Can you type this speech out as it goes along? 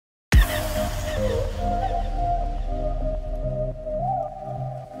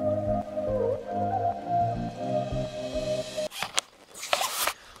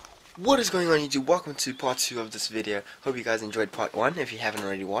What is going on, YouTube? Welcome to part 2 of this video. Hope you guys enjoyed part 1. If you haven't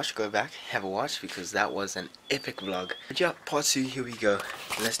already watched, go back, have a watch, because that was an epic vlog. But yeah, part 2, here we go.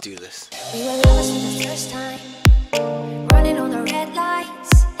 Let's do this. We were lovers for the first time, running on the red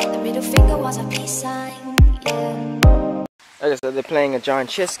lights. The middle finger was a peace sign, yeah. Okay, so they're playing a giant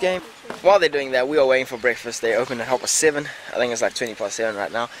chess game. While they're doing that, we are waiting for breakfast. They open at 7:30. I think it's like 7:20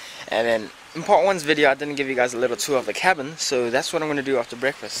 right now. And then in part 1's video, I didn't give you guys a little tour of the cabin, so that's what I'm going to do after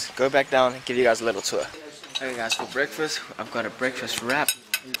breakfast. Go back down and give you guys a little tour. Okay guys, for breakfast, I've got a breakfast wrap.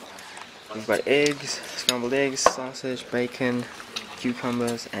 We've got eggs, scrambled eggs, sausage, bacon,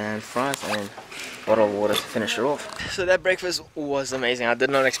 cucumbers, and fries, and a bottle of water to finish it off. So that breakfast was amazing. I did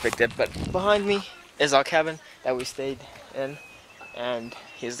not expect it, but behind me is our cabin that we stayed in. And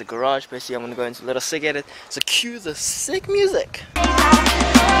here's the garage. Basically, I'm going to go into a little sick edit. So cue the sick music.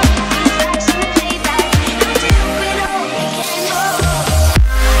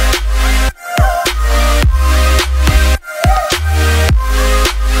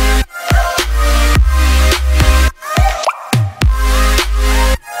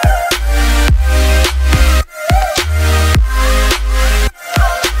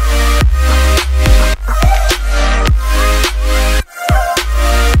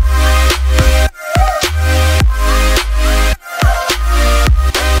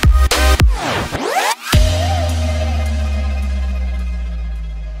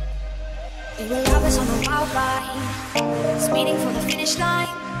 We were lovers on a wild ride, speeding for the finish line,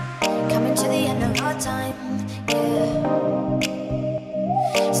 coming to the end of our time, yeah.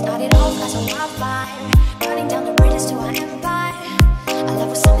 Started off as a wildfire, burning down the bridges to our empire. Our love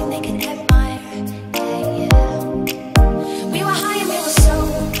was something they could admire, yeah, yeah. We were high and we were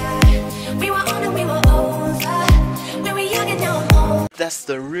sober, we were on and we were over, we were young and now I'm old. That's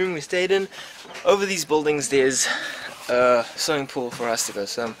the room we stayed in. Over these buildings there's a swimming pool for us to go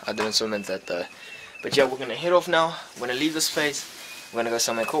swim. I didn't swim in that though. But yeah, we're gonna head off now. We're gonna leave this place. We're gonna go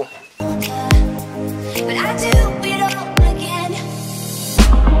somewhere cool. But I do it all again.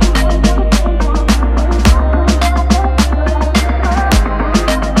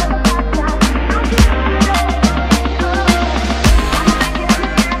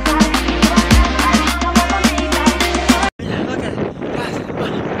 Look at it, guys.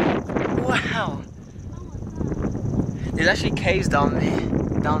 Wow. There's actually caves down there.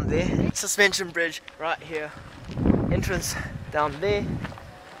 Suspension bridge right here. Entrance down there.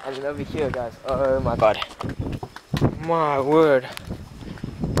 And then over here, guys. Oh my god. My word.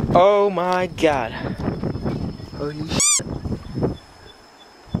 Oh my god. Holy shit.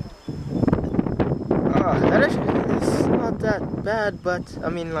 That actually is not that bad, but I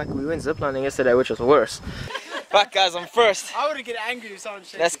mean, like, we went ziplining yesterday, which was worse. But guys, I'm first. I would get angry if someone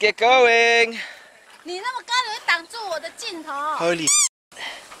shakes. Let's get going. 你那么高，你会挡住我的镜头。 Holy.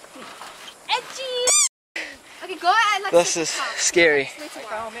 Okay, go ahead. This is scary,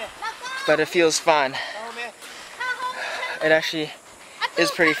 but it feels fine. It actually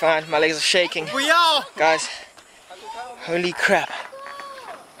is pretty fine. My legs are shaking. Guys, holy crap.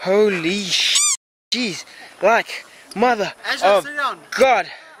 Holy shit. Jeez, like, mother of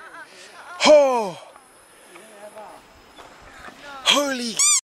God. Oh. Holy.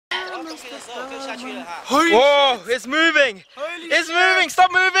 Whoa, it's moving. It's moving.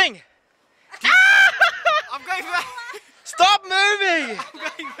 Stop moving. I'm going back. Stop moving. I'm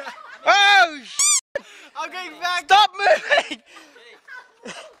going back. Oh, shit. I'm going back. Stop moving.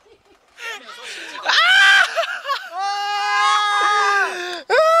 Ah!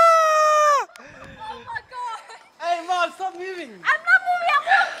 Oh my god! Hey, Mom, stop moving. I'm not moving. I'm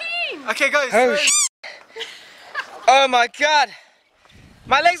walking. Okay, guys. Oh, shit. Oh my god.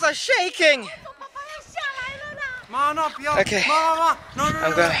 My legs are shaking. Ma, no, Okay. Ma, no,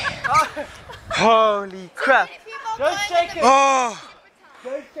 I'm going. Holy crap. Don't shake it. Oh.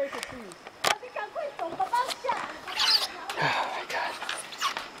 Don't shake it, please. Oh my god.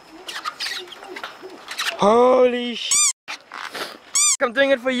 Holy shit. I'm doing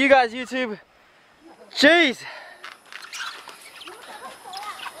it for you guys, YouTube. Jeez.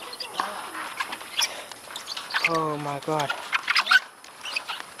 Oh my god.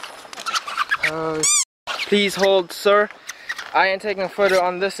 Oh, please hold, sir. I ain't taking a photo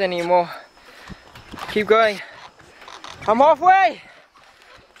on this anymore. Keep going. I'm halfway.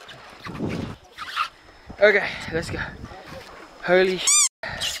 Okay, let's go. Holy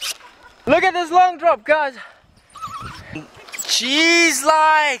shit. Look at this long drop, guys. Jeez,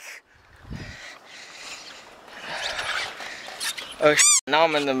 like. Oh shit, now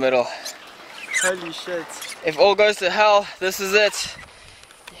I'm in the middle. Holy shit. If all goes to hell, this is it.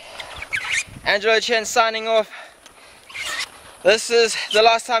 Angelochenfitness signing off. This is the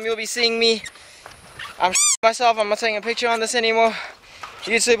last time you'll be seeing me. I'm myself, I'm not taking a picture on this anymore.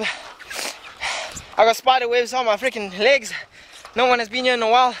 YouTube. I got spider webs on my freaking legs. No one has been here in a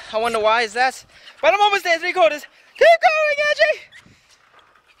while. I wonder why is that. But I'm almost there, 3/4. Keep going, Angie!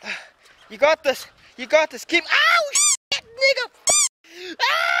 You got this. You got this. Keep. Ow! Shit, nigga!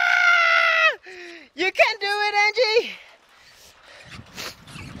 Ah! You can do it, Angie!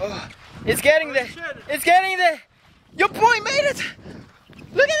 Oh, it's getting there. It's getting there. Your boy made it.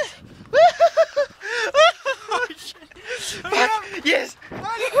 Look at it. Oh, shit. Yes. Oh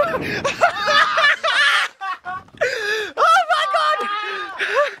my God!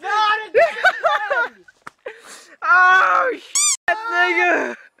 Oh shit,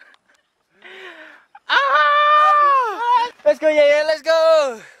 nigga! Ah! Let's go, yeah, let's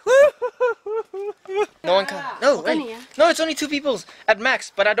go! No one can. No, wait. No, it's only 2 people at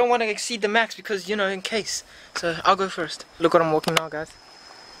max, but I don't want to exceed the max because, you know, in case. So I'll go first. Look what I'm walking now, guys.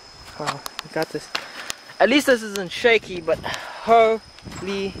 Oh, we got this. At least this isn't shaky, but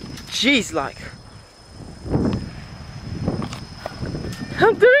holy jeez, like.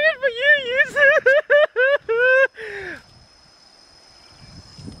 I'm doing it for you,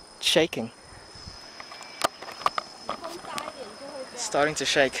 shaking. It's starting to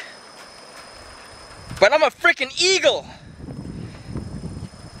shake. But I'm a freaking eagle!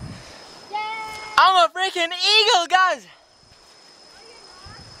 I'm a freaking eagle, guys!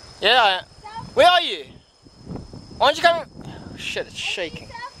 Yeah, where are you? Why aren't you coming? Oh, shit, it's shaking.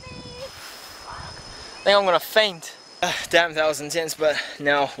 I think I'm gonna faint. Damn, that was intense, but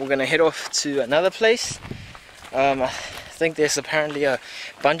now we're gonna head off to another place. I think there's apparently a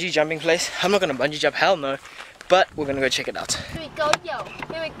bungee jumping place. I'm not gonna bungee jump, hell no, but we're gonna go check it out. Here we go, yo.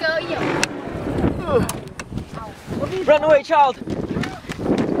 Here we go, yo. Run away, child!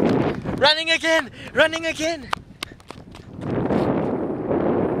 Running again! Running again!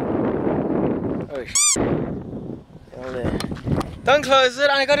 Oh shit. Oh, there. Don't close it,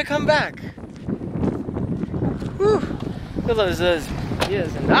 I gotta come back. Whew. Look at those ears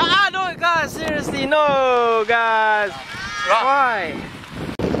and no guys, seriously, no guys. Why?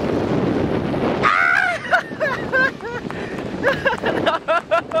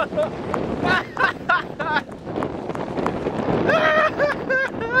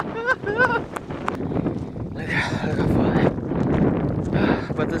 Look how far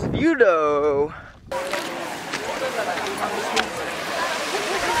that. But this view though.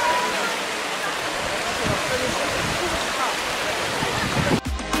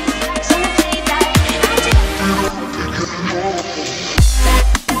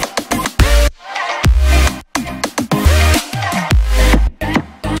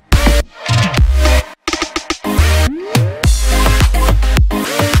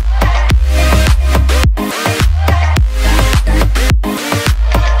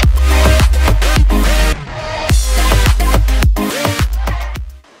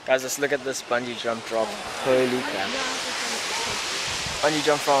 Guys, let's look at this bungee jump drop. Holy crap. Bungee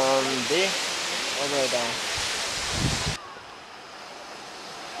jump from there all the way down.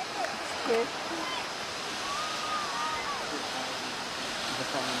 Good.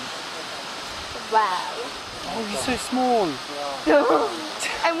 Wow. Oh, he's so small.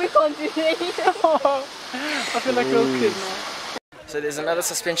 And we can't do it. I feel like a little kid now. So there's another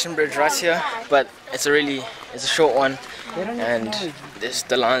suspension bridge right here, but it's a short one, and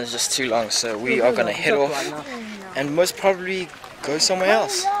the line is just too long, so we are gonna head off and most probably go somewhere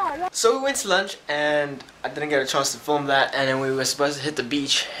else. So we went to lunch and I didn't get a chance to film that, and then we were supposed to hit the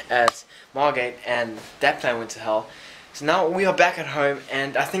beach at Margate and that plan went to hell. So now we are back at home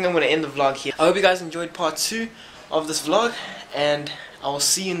and I think I'm gonna end the vlog here. I hope you guys enjoyed part 2 of this vlog, and I will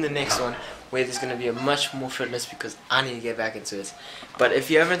see you in the next one, where there's going to be a much more fitness because I need to get back into it. But if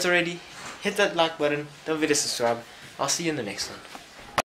you haven't already, hit that like button, don't forget to subscribe. I'll see you in the next one.